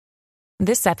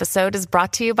This episode is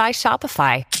brought to you by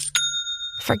Shopify.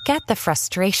 Forget the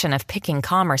frustration of picking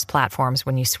commerce platforms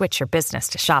when you switch your business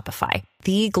to Shopify,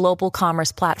 the global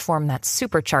commerce platform that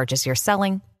supercharges your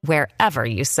selling wherever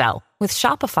you sell. With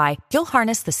Shopify, you'll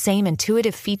harness the same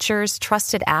intuitive features,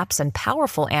 trusted apps, and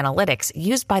powerful analytics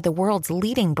used by the world's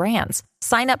leading brands.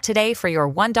 Sign up today for your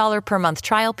 $1 per month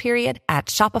trial period at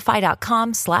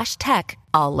shopify.com/tech,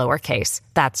 all lowercase.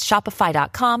 That's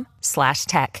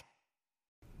shopify.com/tech.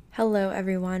 Hello,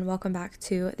 everyone. Welcome back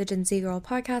to the Gen Z Girl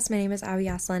podcast. My name is Abby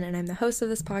Aslin, and I'm the host of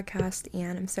this podcast,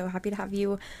 and I'm so happy to have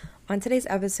you on today's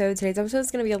episode. Today's episode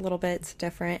is going to be a little bit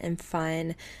different and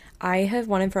fun. I have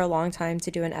wanted for a long time to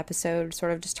do an episode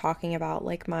sort of just talking about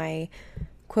like my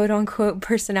quote-unquote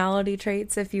personality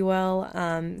traits, if you will,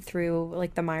 through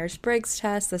like the Myers-Briggs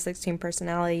test, the 16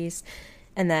 personalities,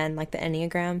 and then like the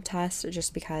Enneagram test,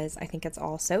 just because I think it's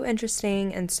all so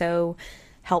interesting and so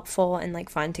helpful and like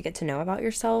fun to get to know about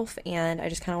yourself. And I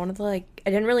just kind of wanted to I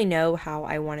didn't really know how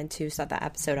I wanted to set that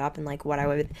episode up and like what I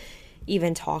would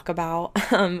even talk about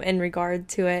in regard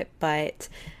to it, but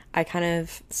I kind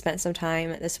of spent some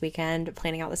time this weekend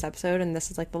planning out this episode, and this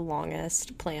is like the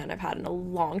longest plan I've had in a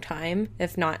long time,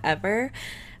 if not ever.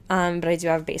 But I do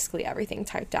have basically everything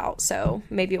typed out, so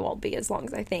maybe it won't be as long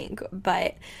as I think,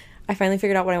 but I finally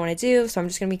figured out what I want to do. So I'm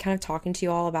just going to be kind of talking to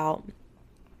you all about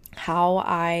how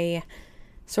I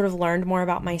sort of learned more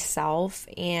about myself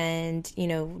and, you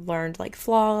know, learned like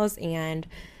flaws and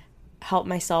help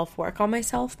myself work on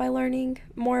myself by learning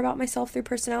more about myself through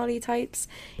personality types,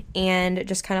 and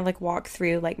just kind of like walk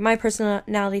through like my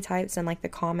personality types and like the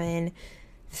common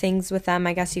things with them,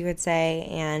 I guess you could say,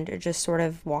 and just sort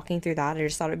of walking through that. I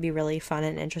just thought it'd be really fun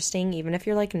and interesting. Even if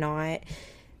you're like not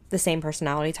the same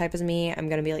personality type as me, I'm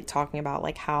going to be like talking about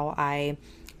like how I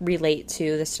relate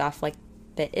to the stuff like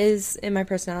that is in my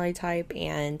personality type,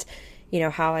 and you know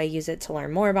how I use it to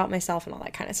learn more about myself and all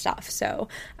that kind of stuff. So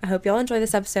I hope y'all enjoy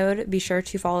this episode. Be sure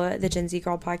to follow the Gen Z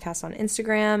Girl podcast on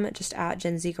Instagram, just at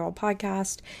Gen Z Girl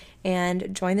podcast,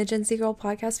 and join the Gen Z Girl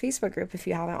podcast Facebook group if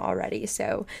you haven't already.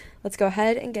 So let's go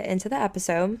ahead and get into the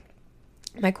episode.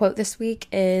 My quote this week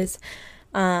is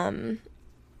really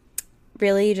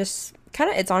just kind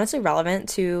of, it's honestly relevant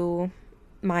to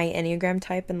my Enneagram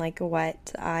type and like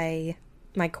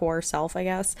my core self, I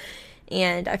guess.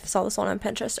 And I saw this one on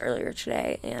Pinterest earlier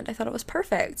today, and I thought it was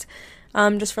perfect,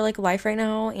 just for like life right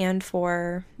now and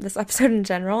for this episode in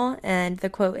general. And the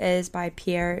quote is by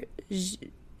Pierre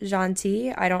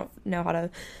Gentil. I don't know how to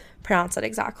pronounce it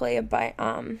exactly, but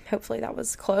hopefully that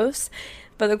was close.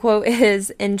 But the quote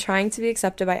is, "In trying to be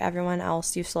accepted by everyone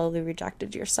else, you slowly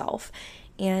rejected yourself."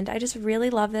 And I just really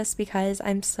love this because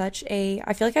I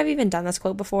feel like I've even done this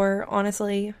quote before,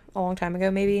 honestly, a long time ago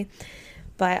maybe.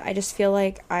 But I just feel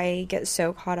like I get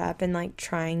so caught up in like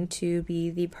trying to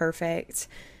be the perfect,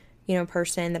 you know,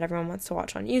 person that everyone wants to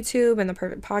watch on YouTube, and the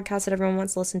perfect podcast that everyone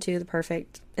wants to listen to, the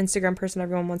perfect Instagram person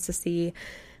everyone wants to see.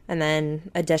 And then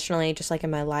additionally, just like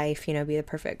in my life, you know, be the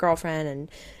perfect girlfriend and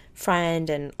friend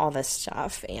and all this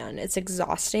stuff. And it's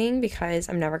exhausting because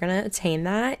I'm never going to attain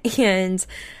that. And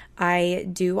I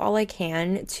do all I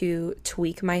can to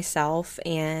tweak myself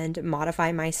and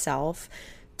modify myself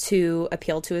to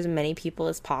appeal to as many people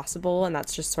as possible, and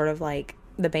that's just sort of like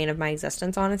the bane of my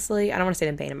existence, honestly. I don't want to say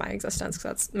the bane of my existence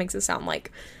because that makes it sound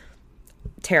like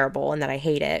terrible and that I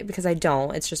hate it, because I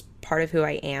don't. It's just part of who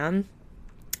I am.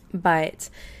 But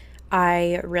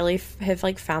I really have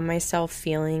like found myself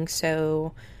feeling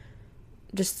so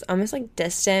just almost like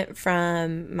distant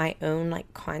from my own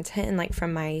like content and like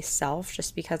from myself,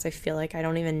 just because I feel like I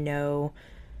don't even know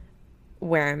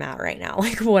where I'm at right now,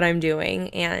 like what I'm doing.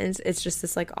 And it's just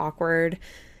this like awkward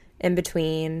in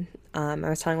between. I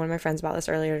was telling one of my friends about this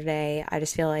earlier today. I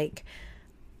just feel like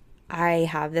I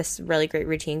have this really great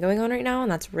routine going on right now,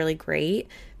 and that's really great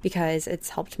because it's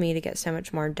helped me to get so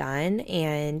much more done.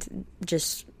 And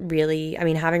just really, I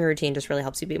mean, having a routine just really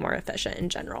helps you be more efficient in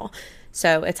general.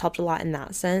 So it's helped a lot in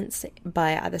that sense.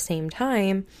 But at the same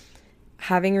time,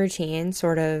 having a routine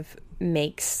sort of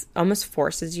almost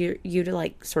forces you to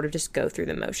like sort of just go through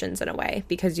the motions in a way,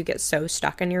 because you get so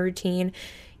stuck in your routine.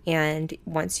 And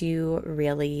once you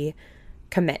really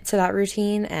commit to that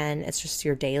routine and it's just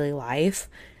your daily life,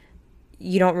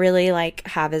 you don't really like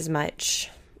have as much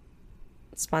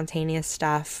spontaneous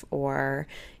stuff or,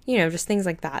 you know, just things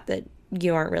like that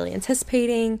you aren't really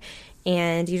anticipating,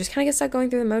 and you just kind of get stuck going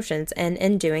through the motions. And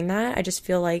in doing that, I just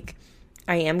feel like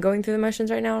I am going through the motions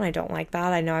right now, and I don't like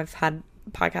that. I know I've had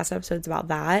podcast episodes about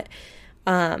that.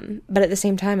 But at the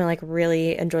same time, I like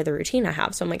really enjoy the routine I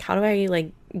have. So I'm like, how do I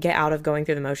like get out of going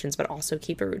through the motions, but also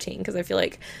keep a routine? Because I feel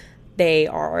like they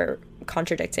are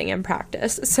contradicting in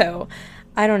practice. So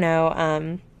I don't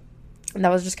know. that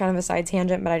was just kind of a side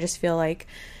tangent, but I just feel like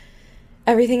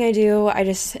everything I do, I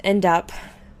just end up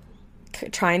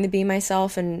trying to be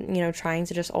myself and, you know, trying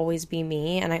to just always be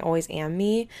me, and I always am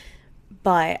me.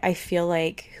 But I feel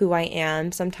like who I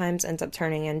am sometimes ends up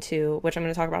turning into, which I'm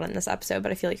going to talk about in this episode,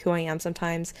 but I feel like who I am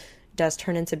sometimes does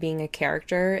turn into being a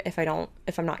character if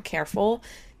I'm not careful,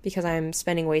 because I'm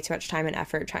spending way too much time and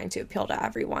effort trying to appeal to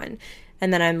everyone.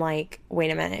 And then I'm like,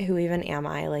 wait a minute, who even am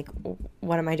I? Like,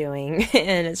 what am I doing?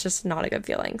 And it's just not a good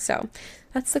feeling. So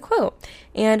that's the quote.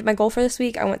 And my goal for this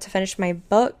week, I want to finish my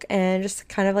book and just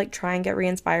kind of like try and get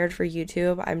re-inspired for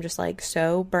YouTube. I'm just like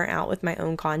so burnt out with my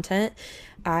own content.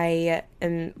 I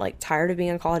am like tired of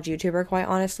being a college YouTuber, quite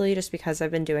honestly, just because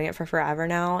I've been doing it for forever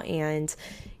now. And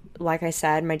like I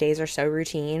said, my days are so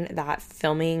routine that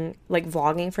filming, like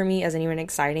vlogging for me isn't even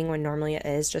exciting when normally it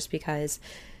is, just because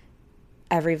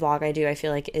every vlog I do, I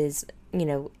feel like is, you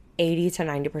know, 80 to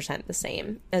 90% the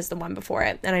same as the one before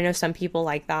it. And I know some people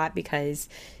like that because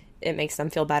it makes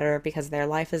them feel better because their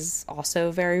life is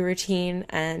also very routine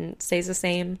and stays the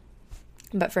same.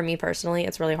 But for me personally,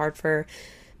 it's really hard for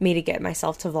me to get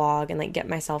myself to vlog and like get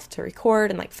myself to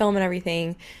record and like film and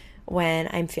everything when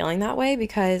I'm feeling that way,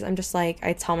 because I'm just like,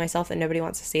 I tell myself that nobody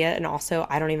wants to see it, and also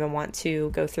I don't even want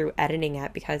to go through editing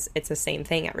it because it's the same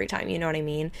thing every time, you know what I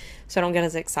mean? So I don't get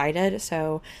as excited.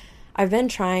 So I've been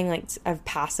trying, like, I've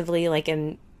passively, like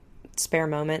in spare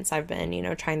moments, I've been, you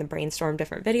know, trying to brainstorm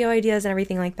different video ideas and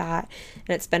everything like that,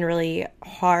 and it's been really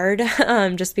hard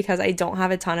just because I don't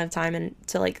have a ton of time and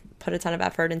to like put a ton of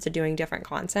effort into doing different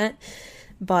content,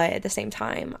 but at the same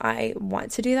time I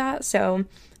want to do that. So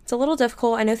it's a little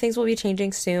difficult. I know things will be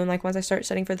changing soon, like once I start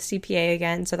studying for the CPA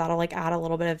again, so that'll like add a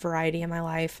little bit of variety in my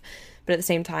life, but at the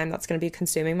same time that's going to be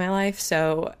consuming my life.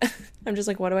 So I'm just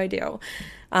like, what do I do?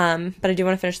 But I do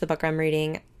want to finish the book I'm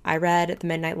reading. I read The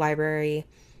Midnight Library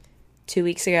 2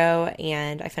 weeks ago,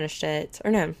 and I finished it, or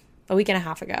no, a week and a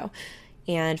half ago,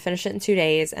 and finished it in 2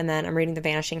 days. And then I'm reading The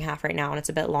Vanishing Half right now, and it's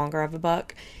a bit longer of a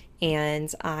book,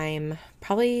 and I'm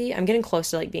getting close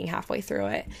to like being halfway through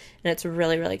it, and it's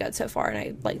really, really good so far, and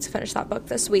I'd like to finish that book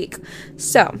this week.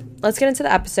 So let's get into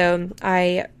the episode.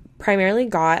 I primarily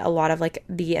got a lot of like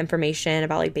the information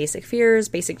about like basic fears,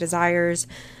 basic desires,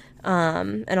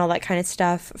 and all that kind of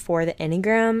stuff for the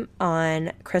Enneagram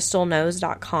on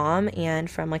crystalknows.com and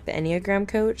from like the Enneagram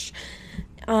coach.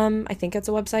 I think it's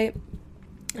a website.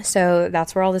 So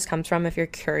that's where all this comes from if you're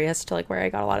curious to like where I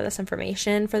got a lot of this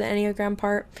information for the Enneagram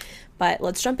part. But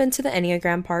let's jump into the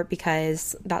Enneagram part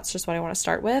because that's just what I want to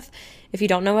start with. If you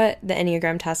don't know what the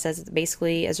Enneagram test is, it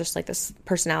basically is just like this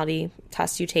personality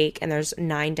test you take, and there's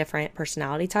 9 different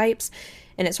personality types,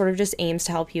 and it sort of just aims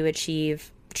to help you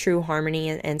achieve true harmony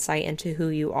and insight into who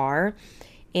you are.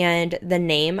 And the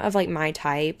name of like my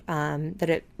type that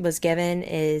it was given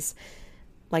is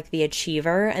like the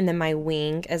achiever, and then my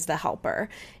wing is the helper,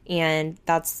 and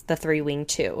that's the 3 wing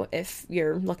 2 if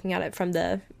you're looking at it from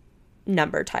the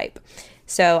number type.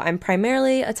 So I'm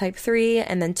primarily a type 3,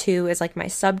 and then 2 is like my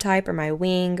subtype or my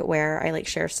wing, where I like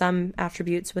share some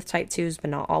attributes with type 2s but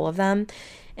not all of them.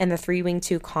 And the 3 wing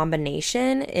 2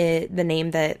 combination, the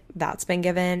name that's been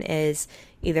given is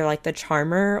either like the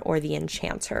charmer or the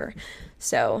enchanter.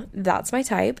 So that's my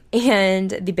type. And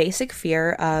the basic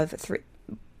fear of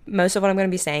most of what I'm going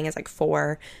to be saying is like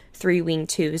for 3 wing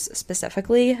 2s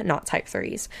specifically, not type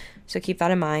 3s. So keep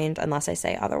that in mind unless I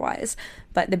say otherwise.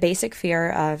 But the basic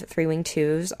fear of 3 wing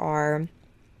 2s are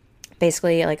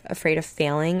basically like afraid of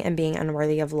failing and being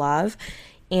unworthy of love.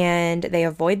 And they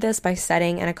avoid this by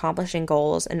setting and accomplishing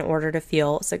goals in order to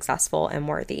feel successful and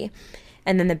worthy.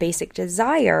 And then the basic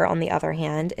desire, on the other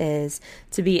hand, is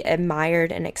to be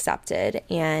admired and accepted,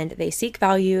 and they seek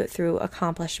value through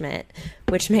accomplishment,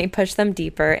 which may push them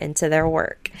deeper into their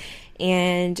work.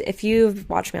 And if you've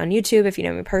watched me on YouTube, if you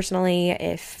know me personally,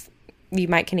 if you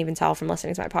can even tell from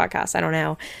listening to my podcast, I don't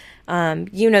know,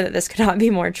 you know that this could not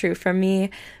be more true from me.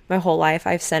 My whole life,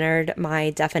 I've centered my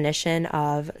definition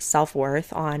of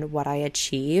self-worth on what I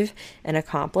achieve and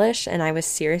accomplish. And I was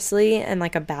seriously in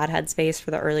like a bad headspace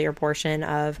for the earlier portion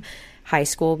of high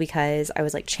school because I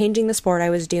was like changing the sport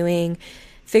I was doing,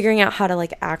 figuring out how to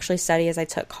like actually study as I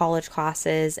took college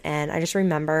classes. And I just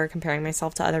remember comparing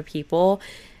myself to other people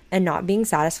and not being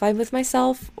satisfied with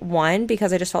myself. 1,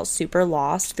 because I just felt super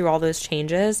lost through all those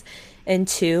changes. And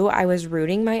 2, I was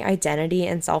rooting my identity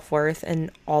and self-worth in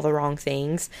all the wrong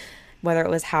things, whether it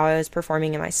was how I was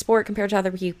performing in my sport compared to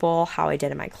other people, how I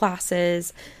did in my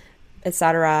classes,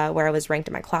 etc., where I was ranked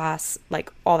in my class,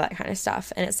 like all that kind of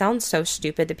stuff. And it sounds so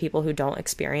stupid to people who don't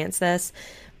experience this,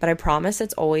 but I promise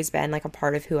it's always been like a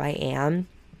part of who I am.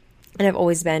 And I've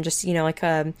always been just, you know, like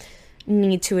a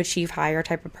need to achieve higher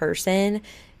type of person.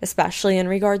 especially in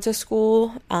regards to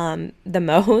school, the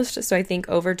most. So I think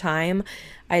over time,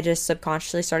 I just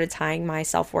subconsciously started tying my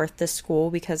self-worth to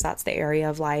school because that's the area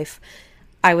of life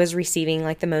I was receiving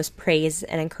like the most praise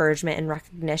and encouragement and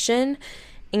recognition.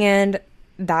 And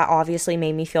that obviously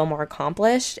made me feel more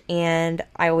accomplished. And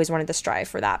I always wanted to strive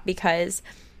for that because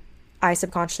I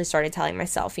subconsciously started telling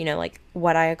myself, like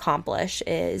what I accomplish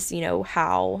is,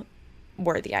 how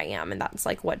worthy I am. And that's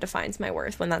like what defines my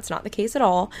worth, when that's not the case at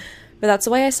all. But that's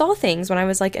the way I saw things when I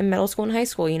was like in middle school and high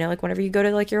school, like whenever you go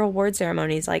to like your award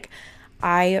ceremonies, like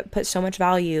I put so much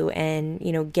value in,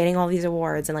 getting all these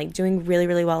awards and like doing really,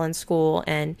 really well in school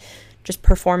and just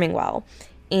performing well.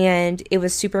 And it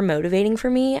was super motivating for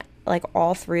me, like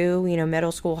all through,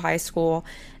 middle school, high school.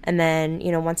 And then,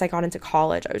 once I got into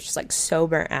college, I was just like so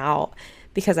burnt out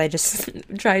because I just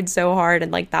tried so hard.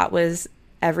 And like that was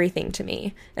everything to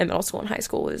me in middle school and high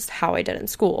school, was how I did in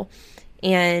school.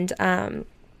 And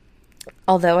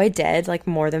although I did like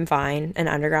more than fine in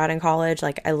undergrad and college,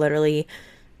 like I literally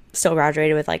still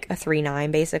graduated with like a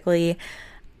 3.9 basically,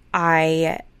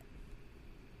 I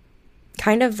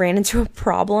kind of ran into a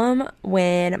problem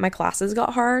when my classes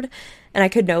got hard and I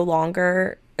could no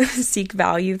longer seek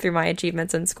value through my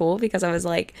achievements in school because I was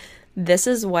like, this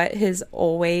is what has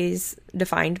always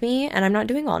defined me and I'm not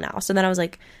doing well now. So then I was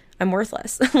like, I'm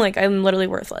worthless. Like I'm literally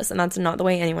worthless, and that's not the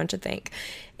way anyone should think.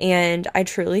 And I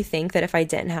truly think that if I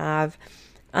didn't have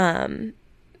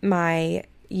my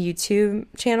YouTube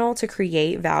channel to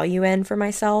create value in for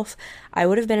myself, I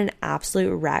would have been an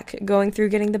absolute wreck going through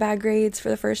getting the bad grades for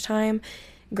the first time.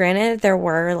 Granted, there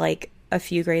were like a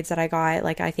few grades that I got.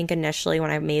 Like I think initially when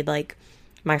I made like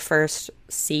my first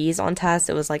C's on tests,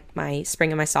 it was like my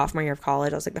spring of my sophomore year of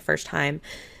college. It was like the first time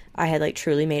I had like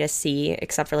truly made a C,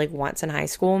 except for like once in high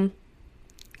school.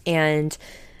 And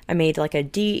I made like a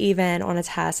D even on a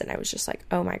test, and I was just like,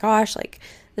 oh my gosh, like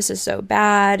this is so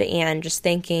bad, and just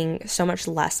thinking so much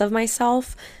less of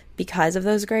myself because of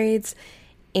those grades.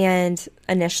 And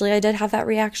initially I did have that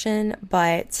reaction,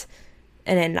 and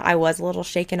then I was a little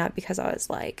shaken up because I was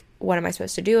like, what am I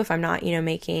supposed to do if I'm not,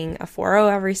 making a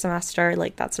 4.0 every semester?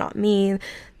 Like that's not me.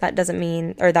 That doesn't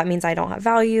mean, or that means I don't have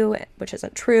value, which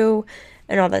isn't true,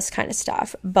 and all this kind of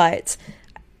stuff. But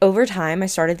over time I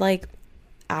started like,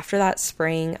 after that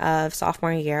spring of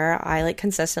sophomore year, I like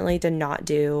consistently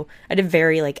I did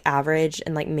very like average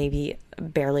and like maybe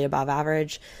barely above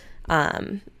average.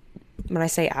 When I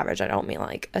say average, I don't mean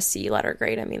like a C letter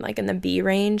grade. I mean like in the B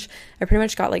range. I pretty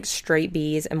much got like straight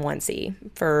B's and 1 C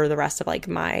for the rest of like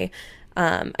my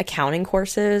accounting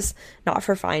courses, not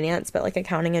for finance, but like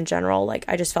accounting in general. Like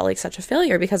I just felt like such a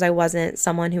failure because I wasn't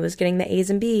someone who was getting the A's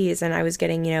and B's, and I was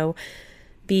getting,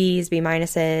 B's, B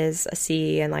minuses, a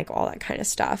C, and like all that kind of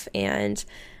stuff. And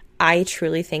I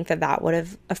truly think that would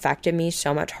have affected me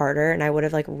so much harder, and I would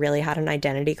have like really had an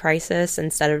identity crisis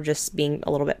instead of just being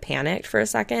a little bit panicked for a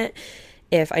second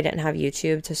if I didn't have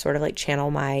YouTube to sort of like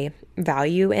channel my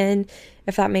value in,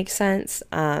 if that makes sense.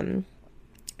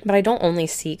 But I don't only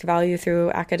seek value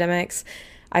through academics.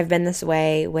 I've been this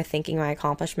way with thinking my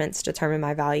accomplishments determine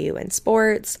my value in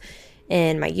sports,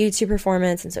 in my YouTube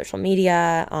performance, and social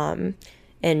media,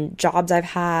 and jobs I've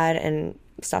had and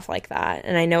stuff like that.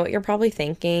 And I know what you're probably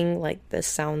thinking, like this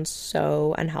sounds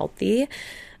so unhealthy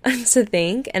to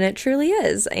think, and it truly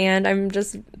is. And I'm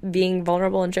just being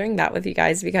vulnerable and sharing that with you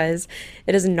guys because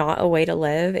it is not a way to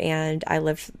live. And I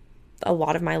lived a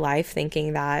lot of my life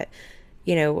thinking that,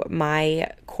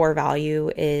 my core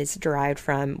value is derived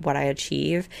from what I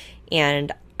achieve,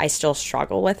 and I still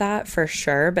struggle with that for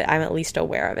sure, but I'm at least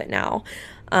aware of it now.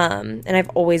 And I've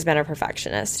always been a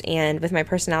perfectionist, and with my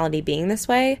personality being this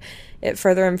way, it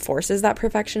further enforces that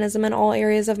perfectionism in all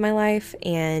areas of my life.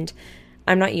 And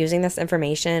I'm not using this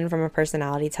information from a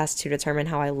personality test to determine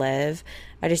how I live.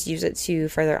 I just use it to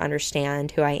further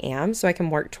understand who I am so I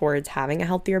can work towards having a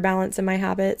healthier balance in my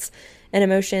habits and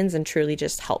emotions and truly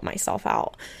just help myself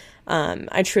out.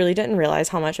 I truly didn't realize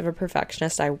how much of a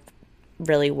perfectionist I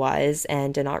really was,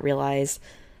 and did not realize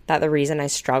that the reason I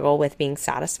struggle with being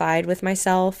satisfied with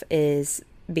myself is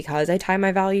because I tie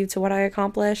my value to what I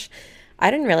accomplish.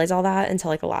 I didn't realize all that until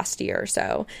like the last year or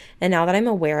so. And now that I'm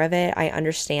aware of it, I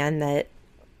understand that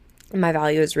my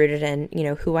value is rooted in,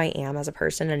 who I am as a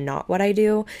person and not what I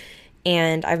do.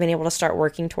 And I've been able to start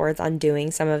working towards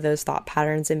undoing some of those thought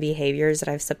patterns and behaviors that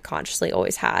I've subconsciously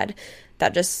always had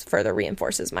that just further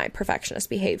reinforces my perfectionist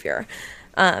behavior.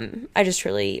 I just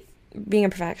truly, being a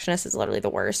perfectionist is literally the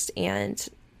worst. And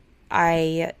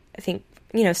I think,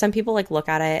 some people like look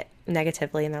at it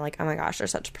negatively and they're like, oh my gosh, they're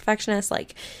such a perfectionist.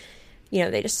 Like,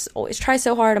 they just always try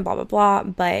so hard and blah, blah, blah.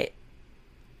 But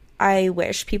I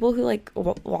wish people who like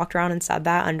walked around and said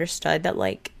that understood that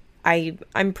like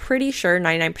I'm pretty sure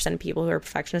 99% of people who are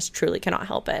perfectionists truly cannot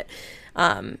help it.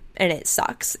 And it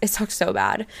sucks. It sucks so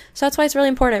bad. So that's why it's really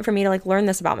important for me to like learn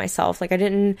this about myself. Like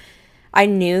I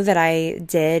knew that I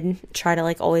did try to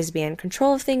like always be in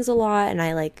control of things a lot, and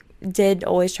I like did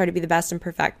always try to be the best and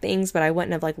perfect things, but I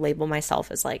wouldn't have like labeled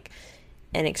myself as like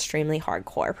an extremely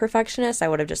hardcore perfectionist. I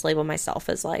would have just labeled myself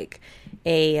as like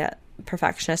a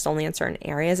perfectionist only in certain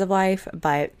areas of life.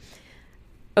 But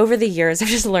over the years, I've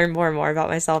just learned more and more about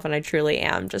myself, and I truly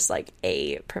am just like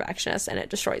a perfectionist, and it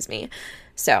destroys me.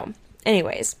 So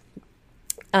anyways,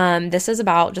 this is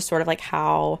about just sort of like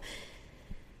how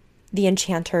the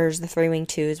enchanters, the three-winged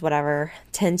twos, whatever,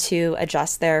 tend to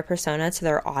adjust their persona to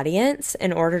their audience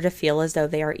in order to feel as though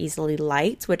they are easily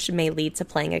liked, which may lead to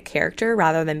playing a character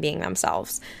rather than being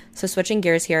themselves. So switching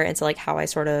gears here into like how I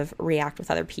sort of react with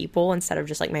other people instead of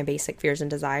just like my basic fears and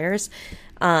desires.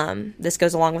 This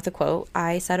goes along with the quote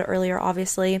I said earlier,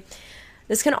 obviously.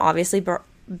 This can obviously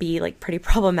be like pretty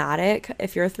problematic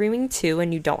if you're a three-winged two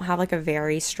and you don't have like a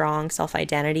very strong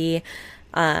self-identity,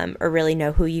 or really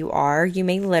know who you are. You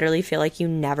may literally feel like you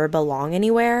never belong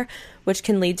anywhere, which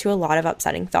can lead to a lot of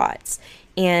upsetting thoughts.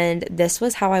 And this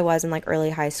was how I was in like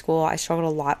early high school. I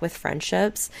struggled a lot with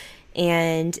friendships.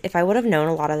 And if I would have known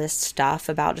a lot of this stuff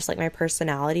about just like my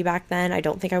personality back then, I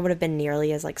don't think I would have been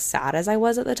nearly as like sad as I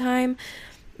was at the time.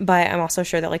 But I'm also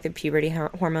sure that like the puberty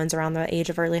hormones around the age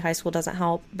of early high school doesn't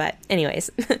help. But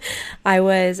anyways, I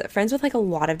was friends with like a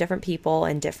lot of different people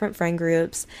and different friend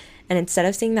groups. And instead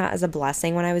of seeing that as a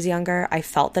blessing when I was younger, I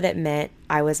felt that it meant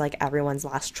I was like everyone's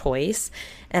last choice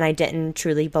and I didn't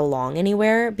truly belong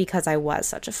anywhere because I was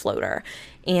such a floater.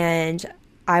 And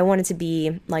I wanted to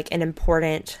be like an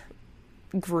important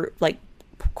group, like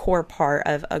core part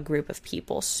of a group of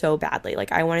people so badly.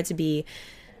 Like I wanted to be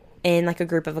in like a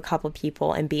group of a couple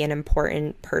people and be an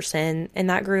important person in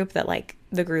that group, that like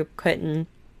the group couldn't,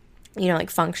 you know, like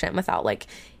function without like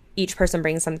each person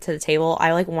brings something to the table.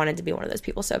 I like wanted to be one of those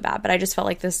people so bad, but I just felt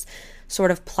like this sort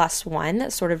of plus one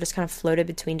that sort of just kind of floated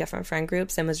between different friend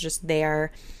groups and was just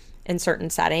there in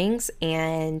certain settings.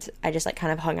 And I just like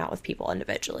kind of hung out with people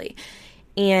individually.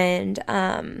 And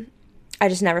I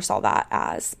just never saw that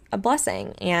as a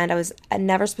blessing. And I was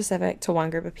never specific to one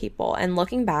group of people. And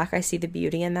looking back, I see the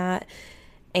beauty in that.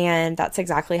 And that's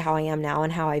exactly how I am now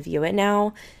and how I view it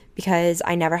now, because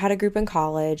I never had a group in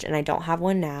college and I don't have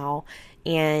one now.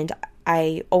 And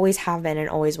I always have been and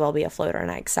always will be a floater,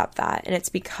 and I accept that. And it's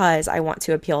because I want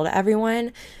to appeal to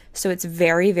everyone. So it's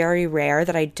very, very rare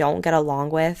that I don't get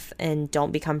along with and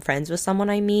don't become friends with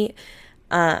someone I meet.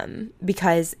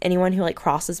 Because anyone who like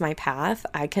crosses my path,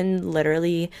 I can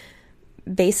literally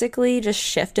basically just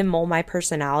shift and mold my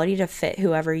personality to fit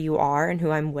whoever you are and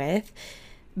who I'm with.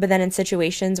 But then in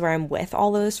situations where I'm with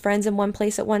all those friends in one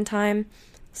place at one time,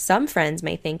 some friends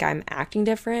may think I'm acting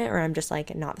different or I'm just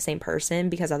like not the same person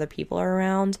because other people are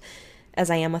around as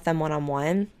I am with them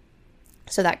one-on-one.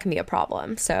 So that can be a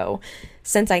problem. So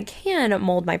since I can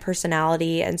mold my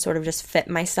personality and sort of just fit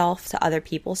myself to other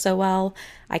people so well,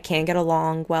 I can get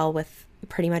along well with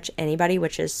pretty much anybody,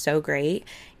 which is so great.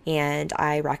 And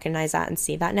I recognize that and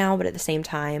see that now. But at the same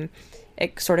time,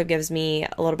 it sort of gives me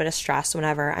a little bit of stress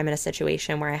whenever I'm in a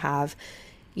situation where I have,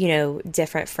 you know,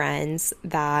 different friends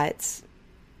that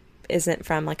isn't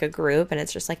from like a group, and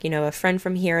it's just like, you know, a friend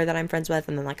from here that I'm friends with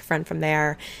and then like a friend from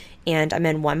there, and I'm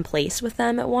in one place with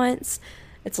them at once.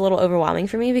 It's a little overwhelming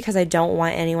for me because I don't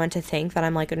want anyone to think that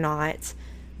I'm like not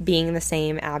being the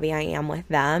same Abby I am with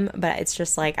them, but it's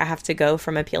just like I have to go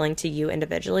from appealing to you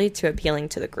individually to appealing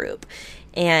to the group.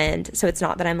 And so it's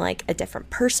not that I'm like a different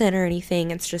person or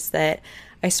anything, it's just that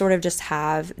I sort of just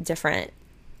have different,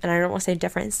 and I don't want to say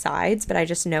different sides, but I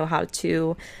just know how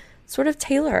to sort of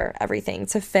tailor everything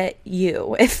to fit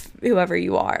you, if whoever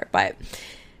you are. But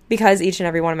because each and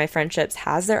every one of my friendships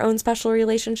has their own special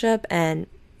relationship and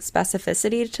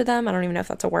specificity to them, I don't even know if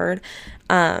that's a word,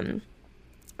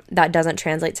 that doesn't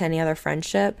translate to any other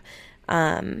friendship.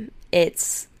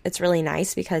 It's really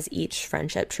nice because each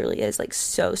friendship truly is like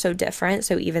so different.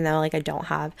 So even though like I don't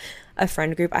have a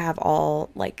friend group, I have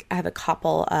a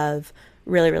couple of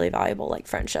really, really valuable like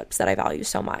friendships that I value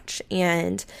so much.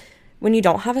 And when you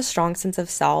don't have a strong sense of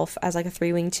self as like a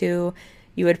three-winged two,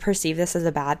 you would perceive this as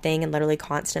a bad thing and literally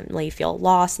constantly feel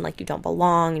lost and like you don't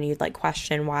belong, and you'd like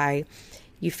question why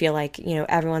you feel like, you know,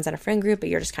 everyone's in a friend group but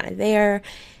you're just kind of there.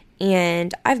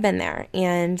 And I've been there.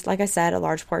 And like I said, a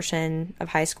large portion of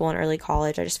high school and early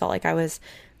college, I just felt like I was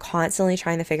constantly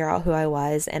trying to figure out who I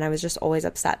was, and I was just always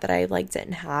upset that I like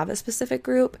didn't have a specific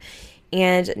group.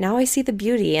 And now I see the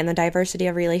beauty and the diversity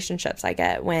of relationships I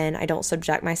get when I don't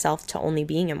subject myself to only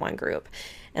being in one group.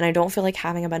 And I don't feel like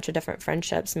having a bunch of different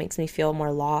friendships makes me feel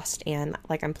more lost and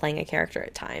like I'm playing a character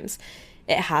at times.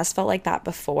 It has felt like that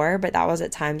before, but that was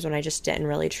at times when I just didn't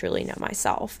really truly know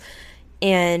myself.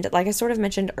 And like I sort of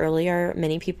mentioned earlier,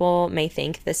 many people may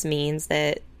think this means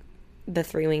that the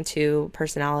 3-wing-2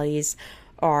 personalities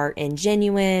are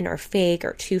ingenuine or fake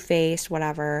or two-faced,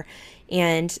 whatever.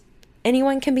 And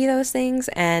anyone can be those things,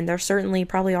 and there certainly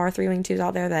probably are 3-wing-2s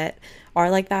out there that are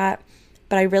like that.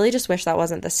 But I really just wish that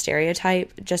wasn't the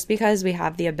stereotype, just because we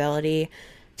have the ability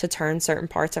to turn certain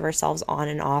parts of ourselves on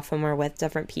and off when we're with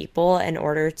different people in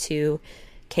order to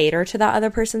cater to that other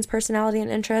person's personality and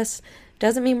interests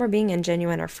doesn't mean we're being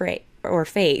ingenuine or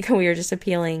fake. We are just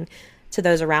appealing to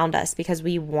those around us because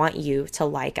we want you to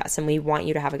like us and we want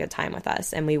you to have a good time with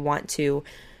us and we want to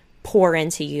pour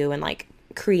into you and like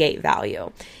create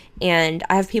value. And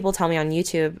I have people tell me on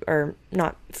YouTube, or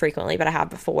not frequently, but I have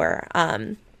before,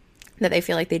 that they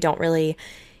feel like they don't really,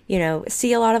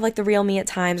 see a lot of like the real me at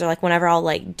times, or like whenever I'll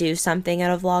like do something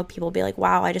at a vlog, people will be like,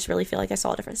 wow, I just really feel like I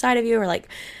saw a different side of you, or like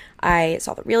I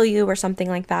saw the real you or something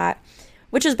like that,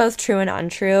 which is both true and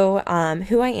untrue.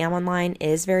 Who I am online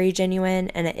is very genuine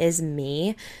and it is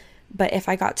me. But if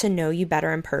I got to know you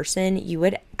better in person, you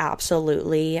would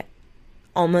absolutely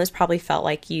almost probably felt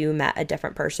like you met a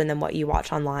different person than what you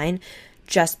watch online,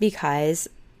 just because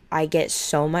I get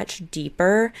so much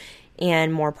deeper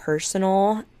and more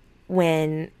personal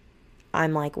when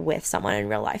I'm like with someone in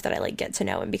real life that I like get to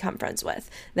know and become friends with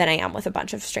than I am with a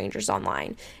bunch of strangers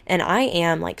online. And I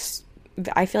am like,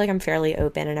 I feel like I'm fairly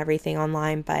open and everything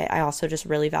online, but I also just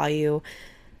really value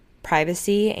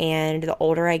privacy. And the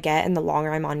older I get and the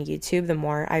longer I'm on YouTube, the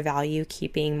more I value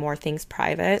keeping more things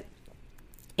private.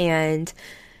 And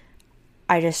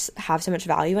I just have so much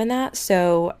value in that.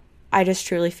 So I just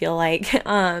truly feel like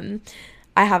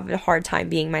I have a hard time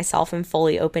being myself and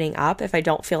fully opening up if I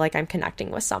don't feel like I'm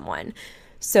connecting with someone.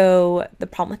 So the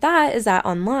problem with that is that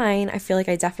online, I feel like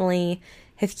I definitely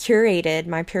have curated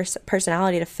my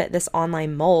personality to fit this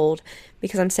online mold,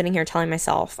 because I'm sitting here telling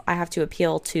myself I have to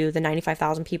appeal to the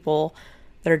 95,000 people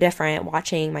that are different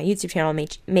watching my YouTube channel,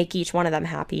 make each one of them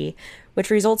happy,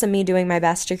 which results in me doing my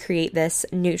best to create this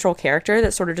neutral character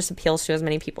that sort of just appeals to as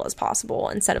many people as possible,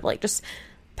 instead of like just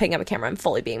picking up a camera and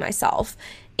fully being myself.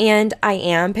 And I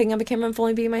am picking up a camera and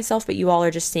fully being myself, but you all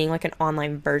are just seeing like an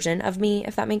online version of me,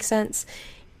 if that makes sense.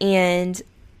 And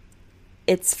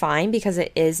it's fine because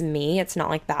it is me. It's not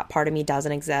like that part of me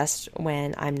doesn't exist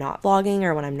when I'm not vlogging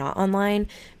or when I'm not online,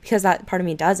 because that part of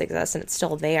me does exist and it's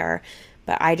still there.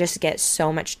 But I just get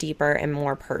so much deeper and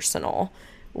more personal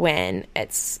when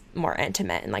it's more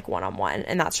intimate and like one-on-one.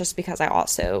 And that's just because I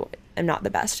also am not the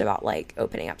best about like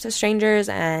opening up to strangers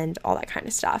and all that kind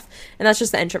of stuff. And that's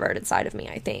just the introverted side of me,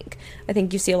 I think. I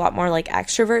think you see a lot more like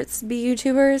extroverts be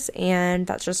YouTubers, and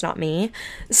that's just not me.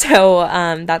 So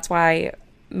that's why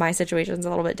my situation's a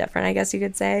little bit different, I guess you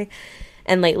could say.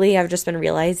 And lately I've just been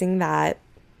realizing that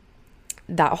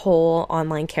whole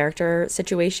online character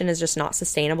situation is just not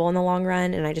sustainable in the long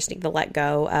run, and I just need to let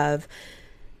go of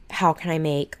how can I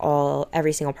make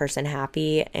every single person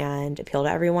happy and appeal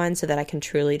to everyone, so that I can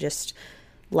truly just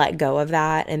let go of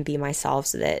that and be myself,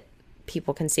 so that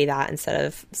people can see that instead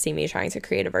of see me trying to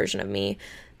create a version of me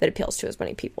that appeals to as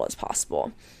many people as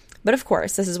possible. But of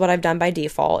course, this is what I've done by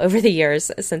default over the years,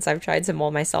 since I've tried to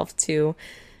mold myself to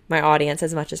my audience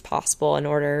as much as possible in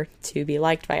order to be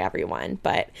liked by everyone.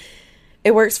 But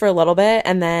it works for a little bit,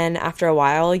 and then after a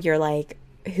while, you're like,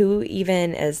 who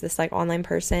even is this like online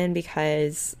person?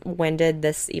 Because when did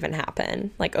this even happen?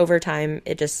 Like over time,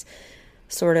 it just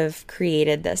sort of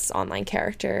created this online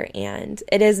character, and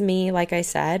it is me, like I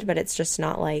said, but it's just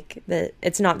not like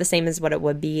it's not the same as what it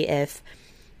would be if,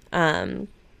 I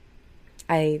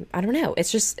don't know.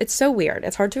 It's so weird.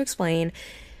 It's hard to explain,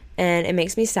 and it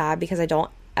makes me sad because I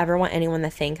don't ever want anyone to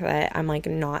think that I'm like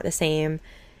not the same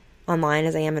online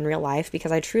as I am in real life,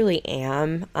 because I truly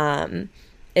am.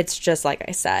 It's just like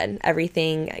I said,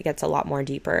 everything gets a lot more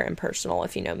deeper and personal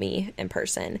if you know me in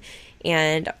person.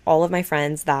 And all of my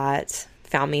friends that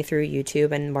found me through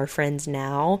YouTube and were friends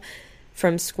now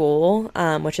from school,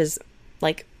 which is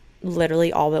like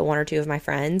literally all but one or two of my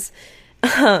friends,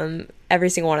 every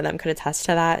single one of them could attest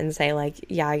to that and say like,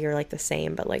 yeah, you're like the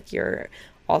same, but like you're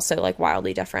also like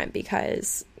wildly different,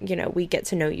 because we get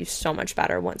to know you so much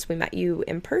better once we met you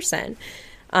in person.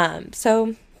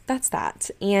 So that's that.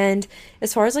 And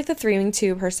as far as like the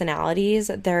 3-wing-2 personalities,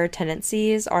 their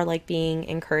tendencies are like being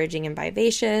encouraging and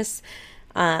vivacious.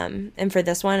 And for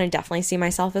this one, I definitely see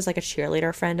myself as like a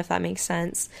cheerleader friend, if that makes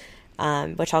sense.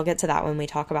 Which I'll get to that when we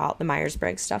talk about the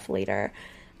Myers-Briggs stuff later.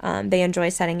 They enjoy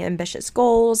setting ambitious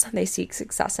goals. They seek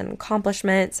success and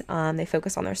accomplishment. They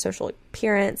focus on their social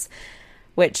appearance.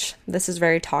 which this is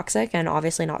very toxic and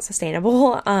obviously not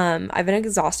sustainable. I've been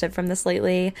exhausted from this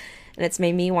lately, and it's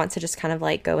made me want to just kind of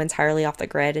like go entirely off the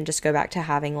grid and just go back to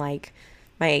having like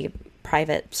my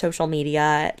private social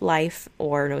media life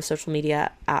or no social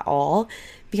media at all,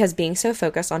 because being so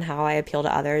focused on how I appeal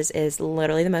to others is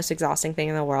literally the most exhausting thing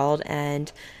in the world,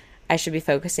 and I should be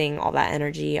focusing all that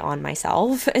energy on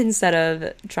myself instead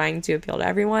of trying to appeal to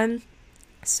everyone.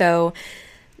 So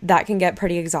that can get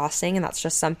pretty exhausting, and that's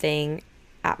just something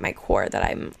at my core that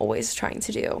I'm always trying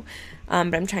to do.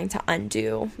 But I'm trying to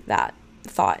undo that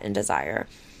thought and desire.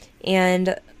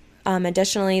 And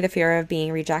additionally, the fear of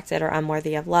being rejected or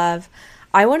unworthy of love.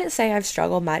 I wouldn't say I've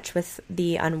struggled much with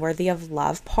the unworthy of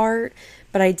love part,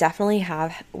 but I definitely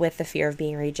have with the fear of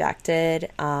being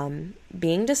rejected.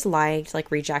 Being disliked,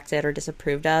 like rejected or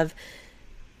disapproved of,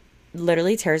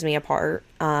 literally tears me apart.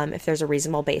 If there's a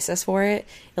reasonable basis for it,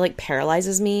 it like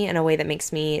paralyzes me in a way that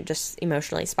makes me just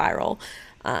emotionally spiral.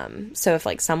 So if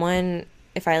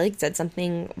I like did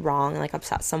something wrong, like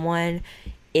upset someone,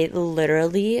 it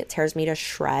literally tears me to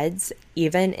shreds,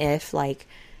 even if like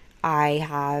I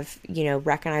have,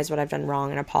 recognized what I've done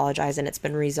wrong and apologized and it's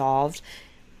been resolved.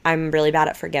 I'm really bad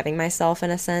at forgiving myself in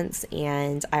a sense,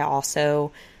 and I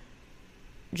also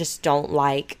just don't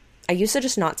like, I used to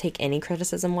just not take any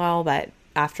criticism well, but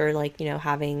after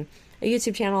having a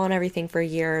YouTube channel and everything for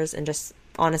years, and just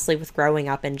honestly with growing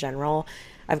up in general,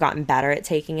 I've gotten better at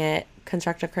taking it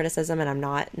constructive criticism, and I'm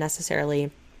not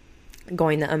necessarily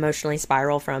going to emotionally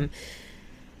spiral from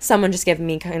someone just giving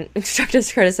me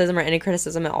constructive criticism or any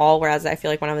criticism at all. Whereas I feel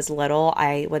like when I was little,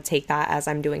 I would take that as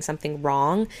I'm doing something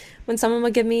wrong when someone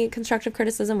would give me constructive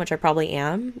criticism, which I probably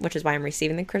am, which is why I'm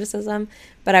receiving the criticism.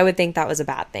 But I would think that was a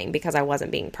bad thing because I wasn't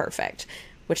being perfect,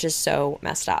 which is so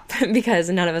messed up because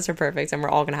none of us are perfect and we're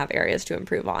all going to have areas to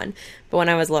improve on. But when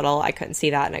I was little, I couldn't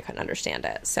see that and I couldn't understand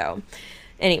it. So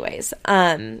anyways,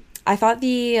 I thought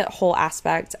the whole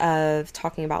aspect of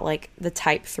talking about like the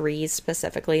type 3s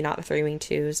specifically, not the 3-wing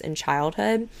 2s in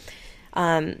childhood.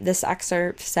 This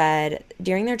excerpt said,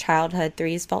 during their childhood,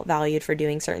 3s felt valued for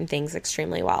doing certain things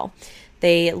extremely well.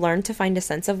 They learned to find a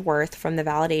sense of worth from the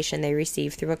validation they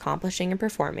received through accomplishing and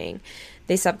performing.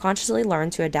 They subconsciously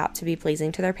learned to adapt to be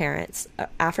pleasing to their parents.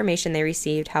 Affirmation they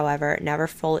received, however, never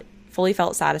fully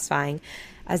felt satisfying,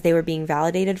 as they were being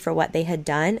validated for what they had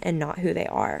done and not who they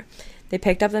are. They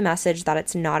picked up the message that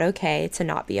it's not okay to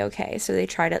not be okay, so they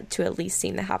tried to at least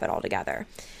seem to have it all together.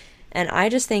 And I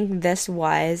just think this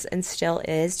was and still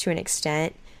is, to an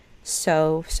extent,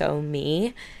 so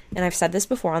me. And I've said this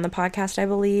before on the podcast, I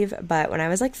believe, but when I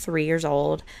was like 3 years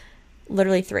old,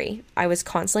 literally 3, I was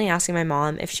constantly asking my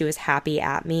mom if she was happy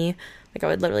at me. Like I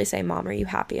would literally say, "Mom, are you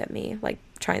happy at me?" Like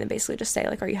trying to basically just say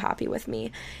like, "Are you happy with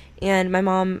me?" And my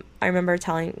mom, I remember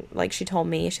she told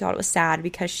me she thought it was sad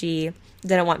because she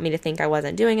didn't want me to think I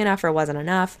wasn't doing enough or wasn't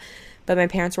enough. But my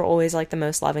parents were always like the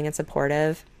most loving and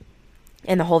supportive.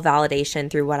 And the whole validation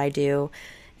through what I do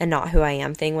and not who I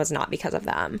am thing was not because of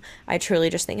them. I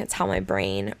truly just think it's how my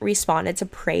brain responded to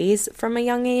praise from a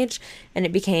young age, and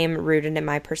it became rooted in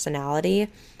my personality.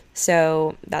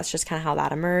 So that's just kind of how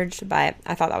that emerged. But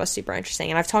I thought that was super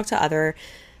interesting. And I've talked to other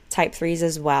type 3s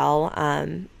as well.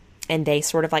 And they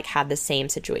sort of like had the same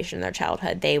situation in their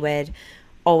childhood. They would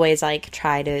always like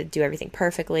try to do everything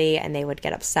perfectly, and they would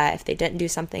get upset if they didn't do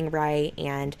something right,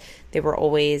 and they were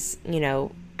always,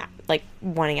 like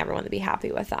wanting everyone to be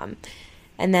happy with them.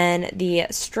 And then the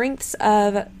strengths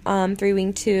of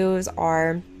 3-wing 2s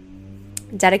are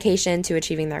dedication to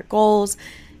achieving their goals,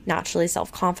 naturally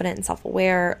self-confident and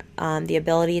self-aware, the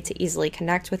ability to easily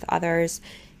connect with others,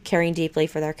 caring deeply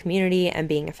for their community, and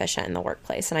being efficient in the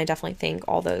workplace. And I definitely think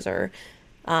all those are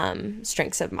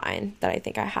strengths of mine that I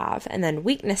think I have. And then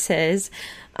weaknesses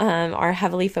are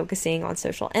heavily focusing on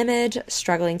social image,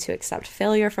 struggling to accept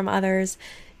failure from others,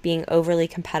 being overly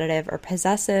competitive or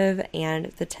possessive, and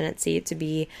the tendency to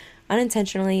be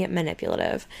unintentionally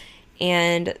manipulative.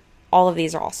 And all of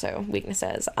these are also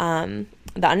weaknesses. The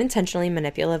unintentionally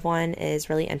manipulative one is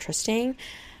really interesting.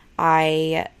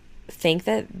 I think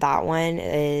that one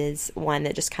is one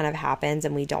that just kind of happens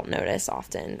and we don't notice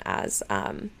often as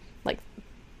like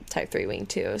type 3-wing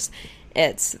 2s.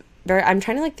 It's very, I'm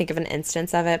trying to like think of an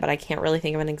instance of it, but I can't really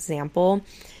think of an example.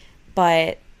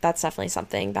 But that's definitely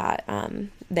something that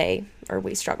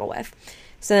we struggle with.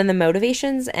 So then the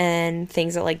motivations and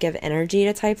things that like give energy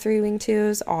to type 3-wing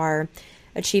 2s are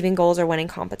achieving goals or winning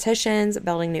competitions,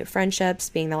 building new friendships,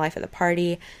 being the life of the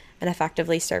party, and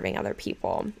effectively serving other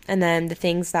people. And then the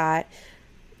things that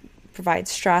provide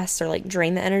stress or like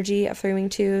drain the energy of 3-wing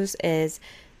 2s is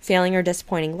failing or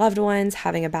disappointing loved ones,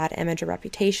 having a bad image or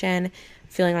reputation,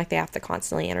 feeling like they have to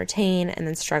constantly entertain, and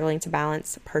then struggling to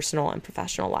balance personal and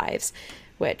professional lives,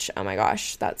 which, oh my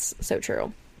gosh, that's so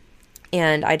true.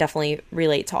 And I definitely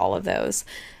relate to all of those.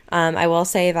 I will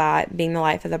say that being the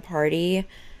life of the party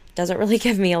doesn't really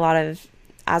give me a lot of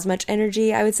as much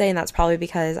energy, I would say, and that's probably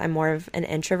because I'm more of an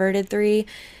introverted 3,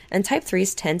 and type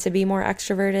 3s tend to be more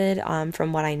extroverted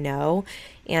from what I know,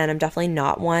 and I'm definitely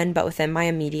not one, but within my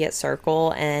immediate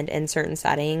circle and in certain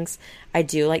settings, I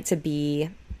do like to be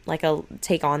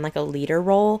take on like a leader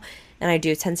role, and I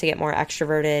do tend to get more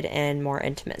extroverted in more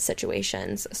intimate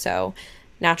situations. So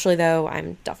naturally though,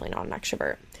 I'm definitely not an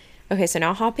extrovert. Okay, so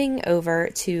now hopping over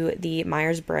to the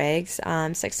Myers-Briggs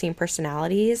 16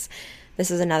 personalities. This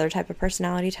is another type of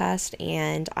personality test,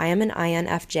 and I am an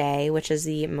INFJ, which is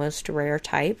the most rare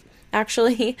type.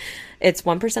 Actually, it's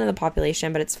 1% of the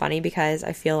population, but it's funny because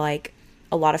I feel like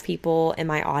a lot of people in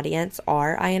my audience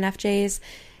are INFJs,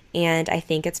 and I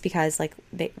think it's because like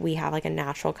we have like a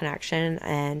natural connection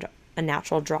and a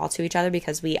natural draw to each other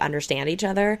because we understand each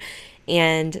other,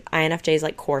 and INFJ's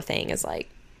like core thing is like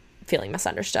feeling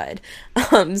misunderstood.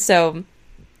 So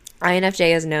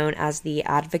INFJ is known as the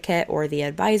advocate or the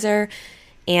advisor,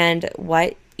 and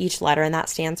what each letter in that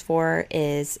stands for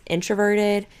is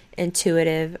introverted,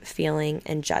 intuitive, feeling,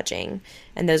 and judging.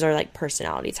 And those are like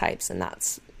personality types, and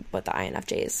that's what the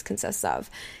INFJs consists of.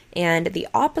 And the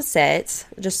opposite,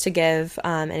 just to give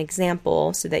an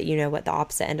example so that you know what the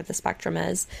opposite end of the spectrum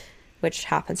is, which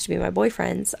happens to be my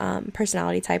boyfriend's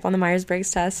personality type on the Myers-Briggs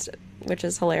test, which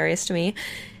is hilarious to me.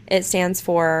 It stands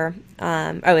for,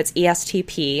 it's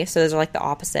ESTP, so those are like the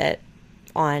opposite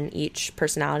on each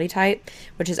personality type,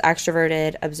 which is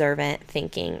extroverted, observant,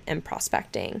 thinking, and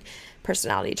prospecting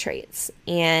personality traits.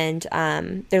 And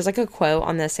there's like a quote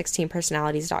on the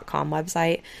 16personalities.com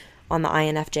website on the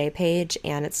INFJ page,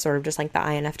 and it's sort of just like the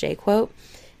INFJ quote.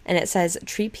 And it says,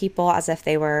 treat people as if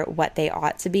they were what they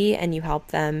ought to be, and you help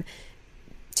them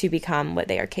to become what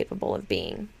they are capable of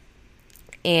being.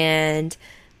 And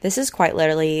this is quite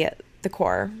literally the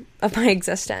core of my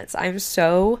existence. I'm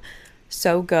so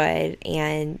good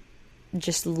and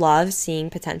just love seeing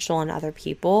potential in other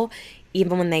people,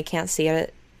 even when they can't see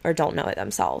it or don't know it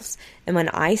themselves. And when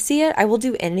I see it, I will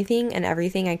do anything and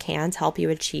everything I can to help you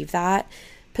achieve that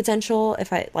potential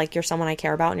if you're someone I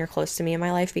care about and you're close to me in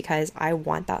my life, because I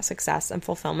want that success and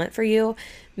fulfillment for you,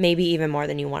 maybe even more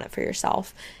than you want it for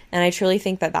yourself. And I truly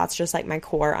think that that's just like my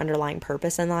core underlying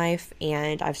purpose in life,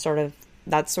 and that's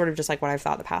sort of just like what I've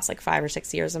thought the past like 5 or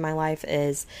 6 years of my life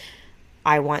is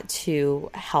I want to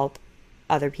help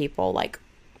other people like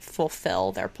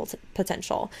fulfill their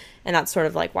potential. And that's sort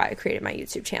of like why I created my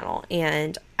YouTube channel.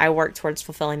 And I work towards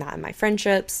fulfilling that in my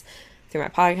friendships, through my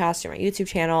podcast, through my YouTube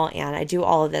channel. And I do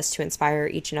all of this to inspire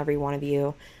each and every one of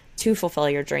you to fulfill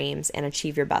your dreams and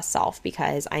achieve your best self,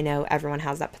 because I know everyone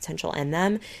has that potential in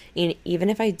them. And even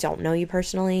if I don't know you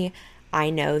personally,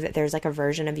 I know that there's like a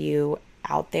version of you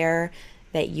out there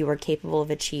that you are capable of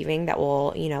achieving that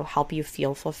will, help you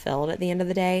feel fulfilled at the end of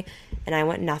the day. And I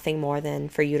want nothing more than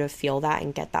for you to feel that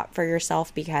and get that for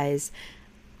yourself, because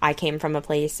I came from a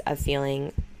place of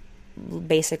feeling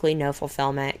basically no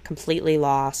fulfillment, completely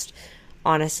lost,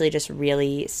 honestly just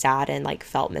really sad and like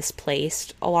felt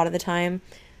misplaced a lot of the time,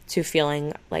 to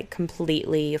feeling like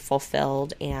completely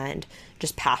fulfilled and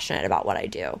just passionate about what I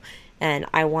do. And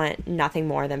I want nothing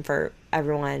more than for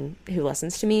everyone who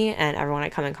listens to me and everyone I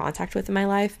come in contact with in my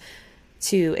life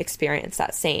to experience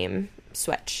that same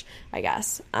switch, I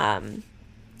guess.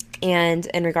 And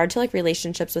in regard to like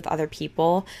relationships with other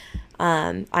people,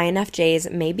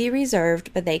 INFJs may be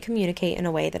reserved, but they communicate in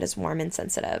a way that is warm and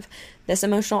sensitive. This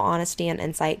emotional honesty and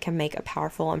insight can make a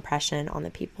powerful impression on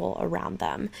the people around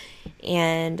them.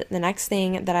 And the next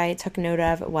thing that I took note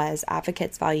of was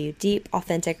advocates value deep,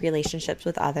 authentic relationships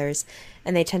with others,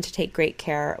 and they tend to take great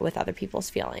care with other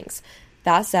people's feelings.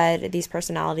 That said, these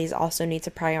personalities also need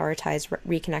to prioritize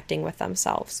reconnecting with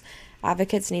themselves.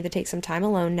 Advocates need to take some time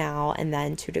alone now and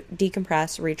then to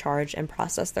decompress, recharge, and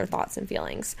process their thoughts and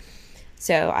feelings.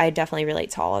 So I definitely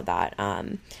relate to all of that.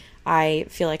 I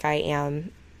feel like I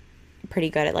am pretty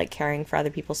good at like caring for other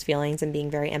people's feelings and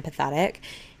being very empathetic.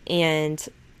 And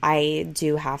I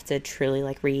do have to truly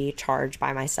like recharge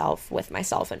by myself with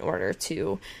myself in order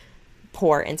to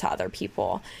pour into other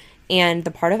people. And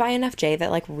the part of INFJ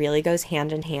that like really goes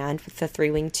hand in hand with the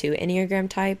 3-wing 2 Enneagram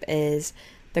type is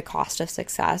the cost of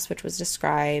success, which was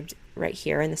described right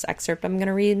here in this excerpt I'm going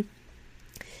to read.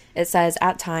 It says,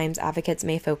 at times, advocates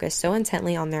may focus so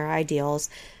intently on their ideals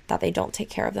that they don't take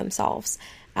care of themselves.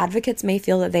 Advocates may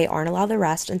feel that they aren't allowed to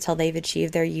rest until they've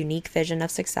achieved their unique vision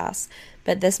of success,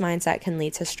 but this mindset can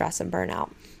lead to stress and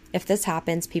burnout. If this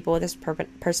happens, people with this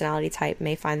personality type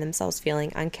may find themselves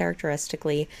feeling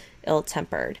uncharacteristically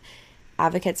ill-tempered.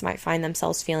 Advocates might find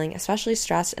themselves feeling especially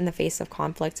stressed in the face of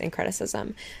conflict and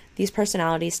criticism. These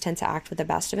personalities tend to act with the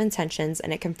best of intentions,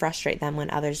 and it can frustrate them when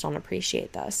others don't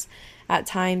appreciate this. At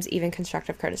times, even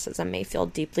constructive criticism may feel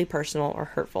deeply personal or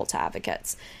hurtful to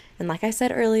advocates. And like I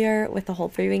said earlier, with the whole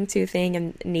 3-wing-2 thing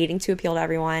and needing to appeal to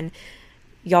everyone,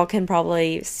 y'all can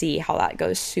probably see how that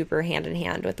goes super hand in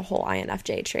hand with the whole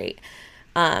INFJ trait.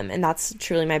 And that's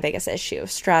truly my biggest issue.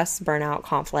 Stress, burnout,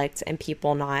 conflict, and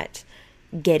people not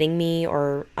getting me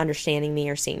or understanding me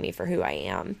or seeing me for who I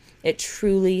am. It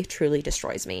truly, truly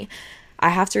destroys me. I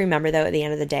have to remember, though, at the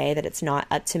end of the day, that it's not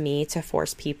up to me to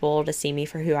force people to see me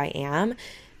for who I am,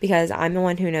 because I'm the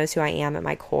one who knows who I am at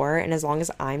my core, and as long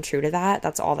as I'm true to that,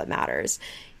 that's all that matters.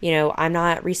 You know, I'm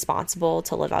not responsible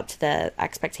to live up to the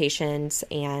expectations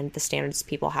and the standards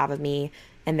people have of me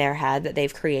in their head that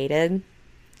they've created,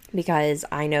 because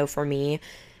I know for me,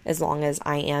 as long as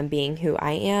I am being who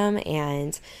I am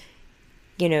and,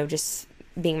 you know, just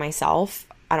being myself,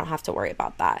 I don't have to worry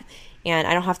about that. And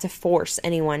I don't have to force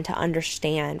anyone to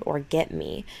understand or get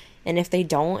me. And if they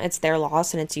don't, it's their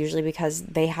loss, and it's usually because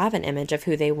they have an image of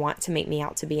who they want to make me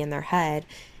out to be in their head.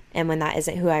 And when that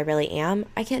isn't who I really am,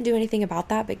 I can't do anything about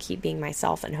that but keep being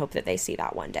myself and hope that they see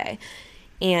that one day.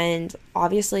 And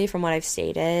obviously, from what I've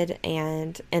stated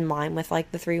and in line with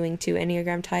like the 3-wing-2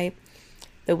 Enneagram type,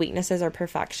 the weaknesses are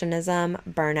perfectionism,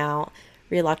 burnout,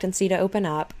 reluctancy to open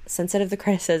up, sensitive to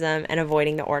criticism, and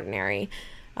avoiding the ordinary.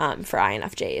 For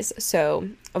INFJs. So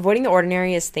avoiding the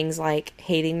ordinary is things like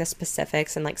hating the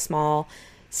specifics and like small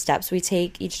steps we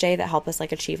take each day that help us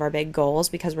like achieve our big goals,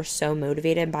 because we're so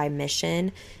motivated by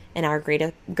mission and our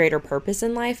greater purpose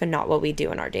in life and not what we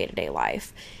do in our day-to-day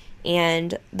life.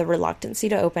 And the reluctancy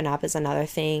to open up is another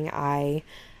thing I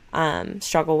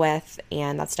struggle with,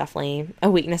 and that's definitely a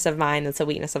weakness of mine. That's a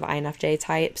weakness of INFJ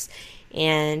types.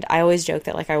 And I always joke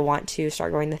that like I want to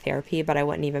start going to therapy, but I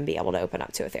wouldn't even be able to open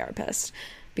up to a therapist,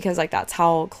 because like that's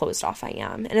how closed off I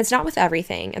am. And it's not with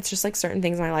everything. It's just like certain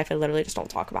things in my life I literally just don't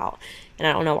talk about. And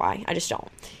I don't know why. I just don't.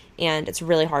 And it's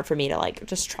really hard for me to like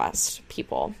just trust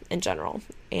people in general.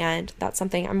 And that's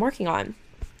something I'm working on.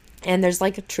 And there's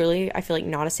like truly, I feel like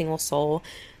not a single soul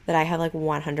that I have like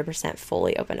 100%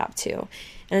 fully opened up to.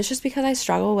 And it's just because I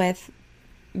struggle with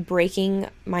breaking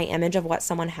my image of what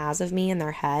someone has of me in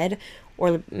their head,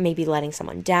 or maybe letting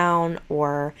someone down,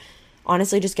 or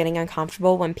honestly just getting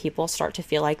uncomfortable when people start to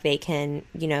feel like they can,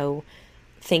 you know,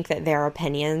 think that their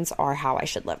opinions are how I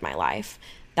should live my life.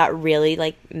 That really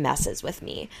like messes with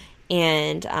me.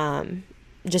 And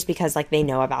just because like they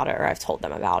know about it or I've told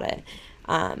them about it.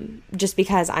 Just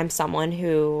because I'm someone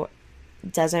who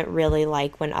doesn't really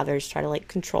like when others try to like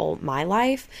control my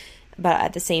life. But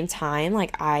at the same time,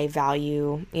 like I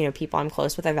value, you know, people I'm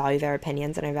close with, I value their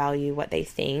opinions and I value what they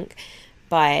think.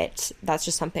 But that's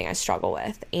just something I struggle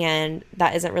with. And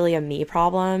that isn't really a me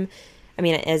problem. I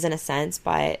mean, it is in a sense,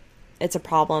 but it's a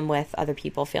problem with other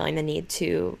people feeling the need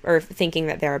to, or thinking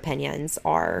that their opinions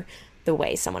are the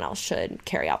way someone else should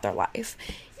carry out their life.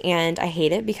 And I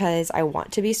hate it because I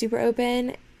want to be super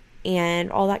open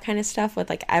and all that kind of stuff with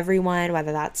like everyone,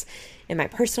 whether that's in my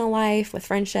personal life, with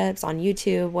friendships, on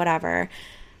YouTube, whatever.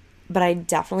 But I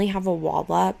definitely have a wall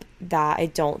up that I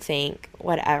don't think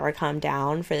would ever come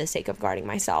down for the sake of guarding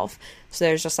myself. So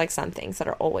there's just like some things that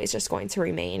are always just going to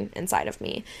remain inside of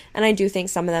me. And I do think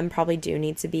some of them probably do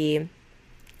need to be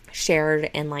shared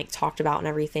and like talked about and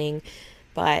everything.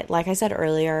 But like I said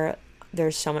earlier,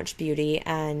 there's so much beauty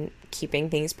in keeping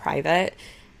things private.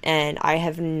 And I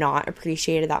have not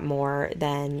appreciated that more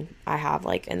than I have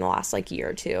like in the last like year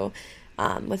or two.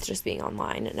 With just being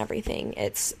online and everything.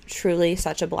 It's truly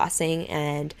such a blessing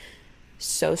and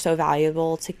so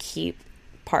valuable to keep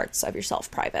parts of yourself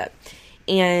private.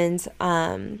 And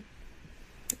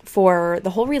for the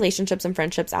whole relationships and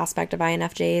friendships aspect of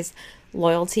INFJs,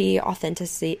 loyalty,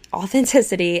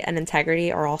 authenticity, and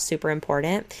integrity are all super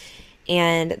important.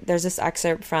 And there's this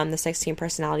excerpt from the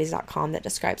 16personalities.com that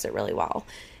describes it really well.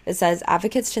 It says,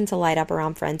 advocates tend to light up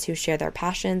around friends who share their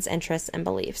passions, interests, and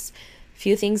beliefs.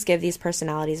 Few things give these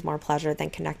personalities more pleasure than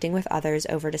connecting with others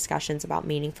over discussions about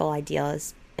meaningful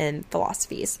ideas and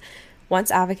philosophies.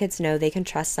 Once advocates know they can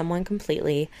trust someone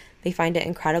completely, they find it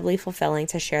incredibly fulfilling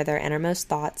to share their innermost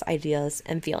thoughts, ideas,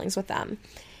 and feelings with them.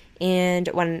 And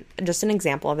when, just an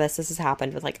example of this has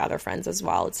happened with like other friends as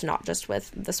well. It's not just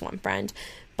with this one friend.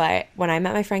 But when I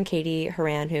met my friend Katie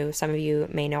Horan, who some of you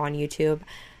may know on YouTube,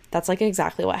 that's like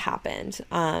exactly what happened.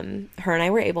 Her and I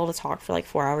were able to talk for like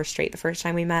 4 hours straight the first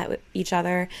time we met with each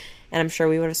other. And I'm sure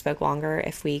we would have spoke longer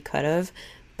if we could have.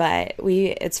 but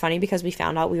it's funny because we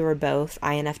found out we were both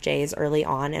INFJs early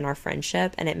on in our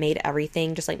friendship, and it made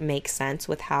everything just like make sense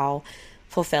with how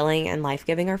fulfilling and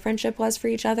life-giving our friendship was for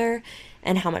each other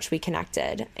and how much we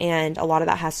connected. And a lot of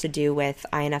that has to do with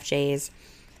INFJs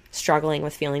struggling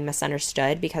with feeling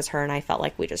misunderstood, because her and I felt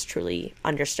like we just truly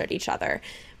understood each other,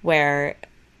 where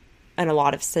in a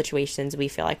lot of situations we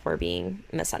feel like we're being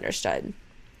misunderstood.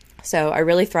 So I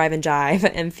really thrive and jive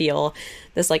and feel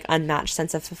this like unmatched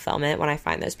sense of fulfillment when I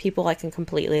find those people I can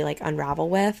completely like unravel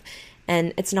with.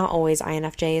 And it's not always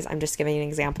INFJs. I'm just giving an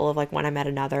example of like when I met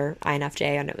another INFJ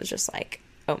and it was just like,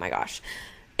 oh my gosh.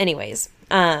 Anyways,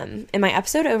 in my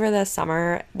episode over the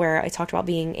summer where I talked about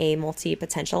being a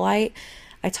multi-potentialite,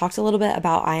 I talked a little bit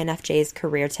about INFJ's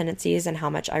career tendencies and how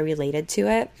much I related to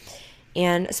it.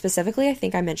 And specifically, I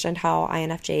think I mentioned how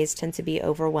INFJs tend to be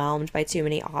overwhelmed by too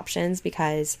many options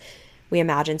because we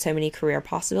imagine so many career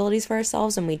possibilities for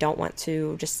ourselves, and we don't want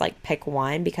to just like pick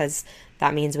one because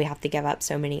that means we have to give up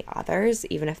so many others,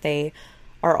 even if they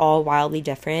are all wildly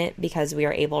different, because we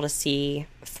are able to see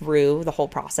through the whole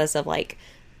process of like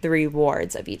the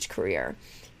rewards of each career.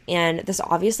 And this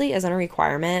obviously isn't a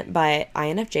requirement, but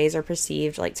INFJs are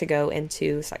perceived like to go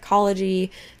into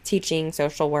psychology, teaching,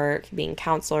 social work, being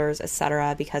counselors,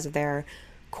 etc., because of their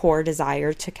core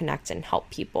desire to connect and help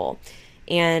people.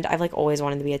 And I've like always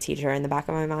wanted to be a teacher in the back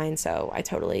of my mind, so I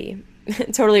totally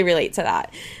relate to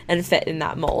that and fit in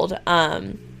that mold.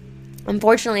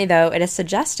 Unfortunately, though, it is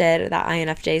suggested that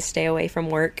INFJs stay away from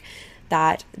work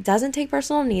that doesn't take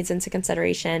personal needs into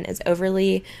consideration, is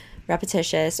overly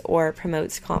repetitious, or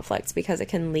promotes conflicts, because it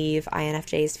can leave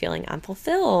INFJs feeling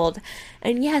unfulfilled.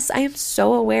 And yes, I am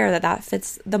so aware that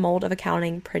fits the mold of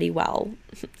accounting pretty well.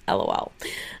 LOL.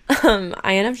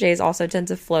 INFJs also tend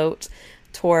to float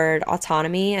toward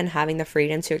autonomy and having the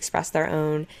freedom to express their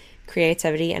own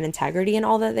creativity and integrity in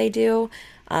all that they do.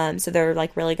 So they're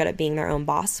like really good at being their own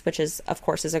boss, which is, of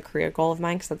course, is a career goal of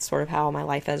mine, because that's sort of how my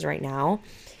life is right now.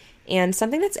 And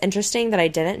something that's interesting that I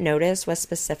didn't notice was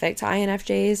specific to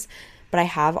INFJs, but I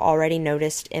have already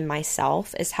noticed in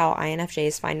myself, is how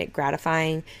INFJs find it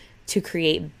gratifying to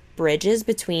create bridges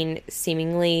between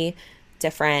seemingly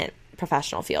different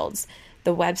professional fields.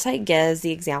 The website gives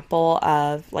the example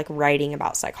of like writing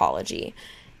about psychology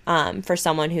for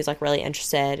someone who's like really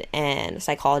interested in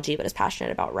psychology but is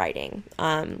passionate about writing.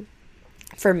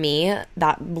 For me,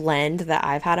 that blend that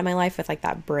I've had in my life with like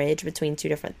that bridge between two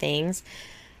different things,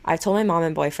 I've told my mom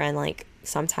and boyfriend like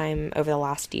sometime over the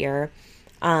last year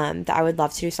that I would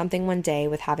love to do something one day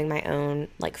with having my own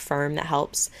like firm that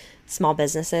helps small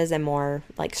businesses and more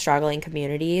like struggling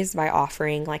communities by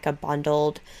offering like a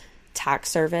bundled tax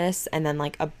service and then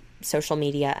like a social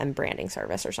media and branding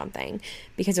service or something,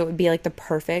 because it would be like the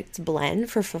perfect blend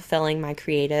for fulfilling my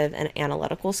creative and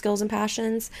analytical skills and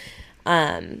passions.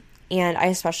 And I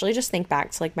especially just think back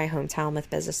to like my hometown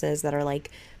with businesses that are like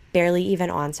barely even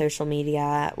on social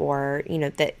media, or, you know,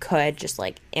 that could just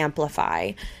like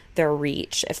amplify their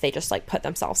reach if they just like put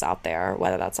themselves out there,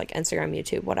 whether that's like Instagram,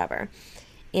 YouTube, whatever.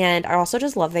 And I also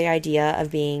just love the idea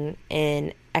of being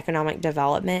in economic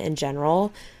development in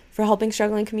general for helping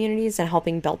struggling communities and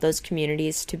helping build those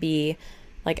communities to be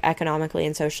like economically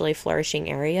and socially flourishing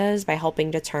areas by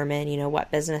helping determine, you know, what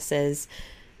businesses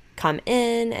come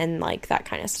in and like that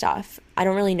kind of stuff. I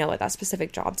don't really know what that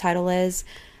specific job title is.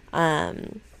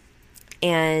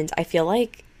 And I feel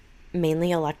like mainly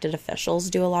elected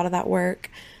officials do a lot of that work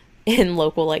in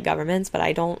local like governments, but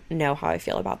I don't know how I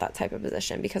feel about that type of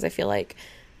position, because I feel like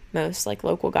most like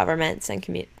local governments and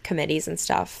committees and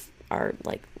stuff are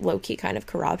like low-key kind of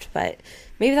corrupt. But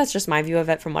maybe that's just my view of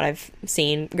it from what I've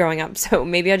seen growing up, so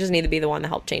maybe I just need to be the one to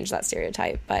help change that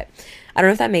stereotype. But I don't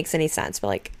know if that makes any sense, but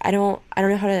like I don't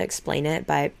know how to explain it.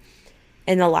 But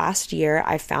in the last year,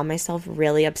 I found myself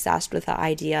really obsessed with the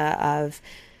idea of,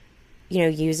 you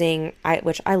know,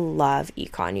 which I love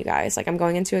econ, you guys. Like I'm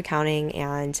going into accounting,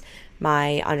 and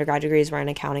my undergrad degrees were in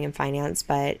accounting and finance,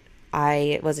 but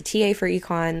I was a TA for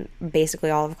econ basically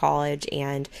all of college,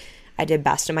 and I did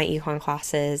best in my econ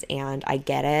classes, and I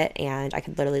get it, and I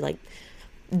could literally like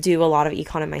do a lot of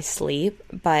econ in my sleep,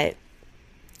 but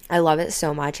I love it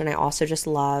so much. And I also just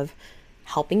love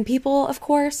helping people, of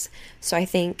course. So I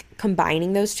think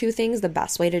combining those two things, the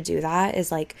best way to do that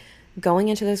is like going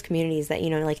into those communities that, you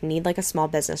know, like need like a small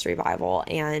business revival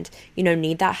and, you know,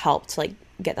 need that help to like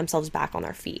get themselves back on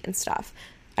their feet and stuff.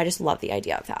 I just love the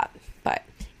idea of that. But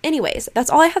anyways, that's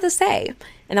all I had to say.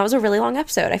 And that was a really long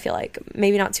episode. I feel like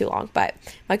maybe not too long, but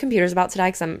my computer's about to die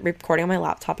because I'm recording on my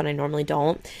laptop and I normally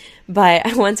don't. But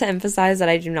I want to emphasize that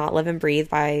I do not live and breathe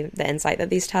by the insight that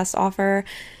these tests offer.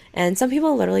 And some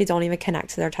people literally don't even connect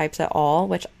to their types at all,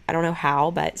 which I don't know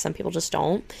how, but some people just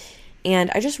don't.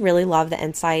 And I just really love the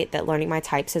insight that learning my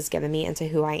types has given me into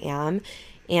who I am,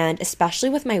 and especially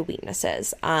with my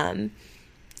weaknesses, and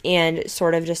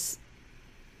sort of just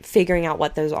figuring out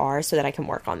what those are so that I can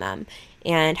work on them,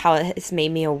 and how it has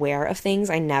made me aware of things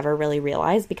I never really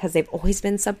realized because they've always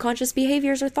been subconscious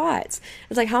behaviors or thoughts.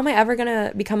 It's like, how am I ever going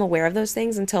to become aware of those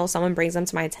things until someone brings them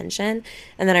to my attention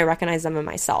and then I recognize them in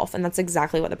myself? And that's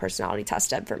exactly what the personality test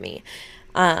did for me.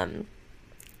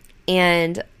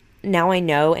 And now I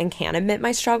know and can admit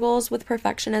my struggles with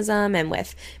perfectionism and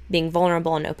with being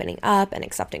vulnerable and opening up and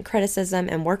accepting criticism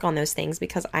and work on those things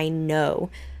because I know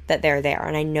that they're there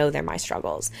and I know they're my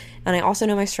struggles. And I also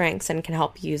know my strengths and can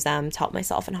help use them to help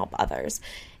myself and help others.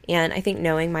 And I think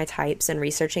knowing my types and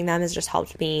researching them has just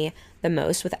helped me the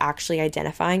most with actually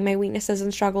identifying my weaknesses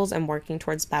and struggles and working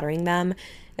towards bettering them,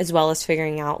 as well as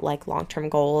figuring out like long-term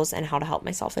goals and how to help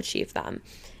myself achieve them.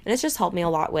 And it's just helped me a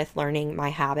lot with learning my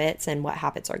habits and what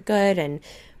habits are good and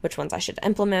which ones I should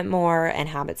implement more, and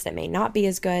habits that may not be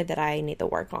as good that I need to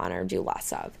work on or do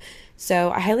less of. So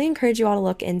I highly encourage you all to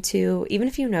look into, even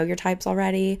if you know your types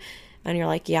already and you're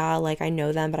like, yeah, like I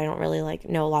know them, but I don't really like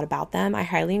know a lot about them. I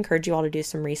highly encourage you all to do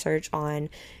some research on,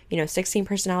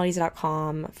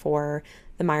 16personalities.com for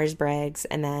the Myers-Briggs.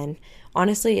 And then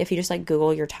honestly, if you just like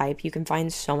Google your type, you can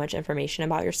find so much information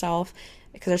about yourself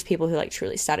because there's people who like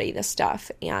truly study this stuff,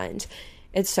 and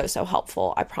it's so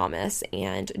helpful, I promise.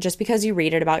 And just because you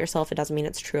read it about yourself, it doesn't mean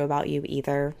it's true about you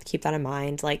either. Keep that in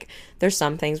mind. Like, there's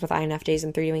some things with INFJs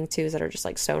and 3 wing 2s that are just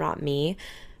like so not me.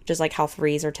 Just like how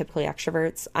 3s are typically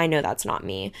extroverts. I know that's not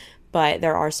me, but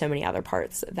there are so many other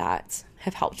parts that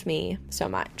have helped me so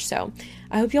much. So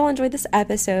I hope you all enjoyed this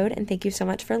episode, and thank you so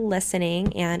much for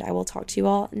listening, and I will talk to you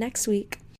all next week.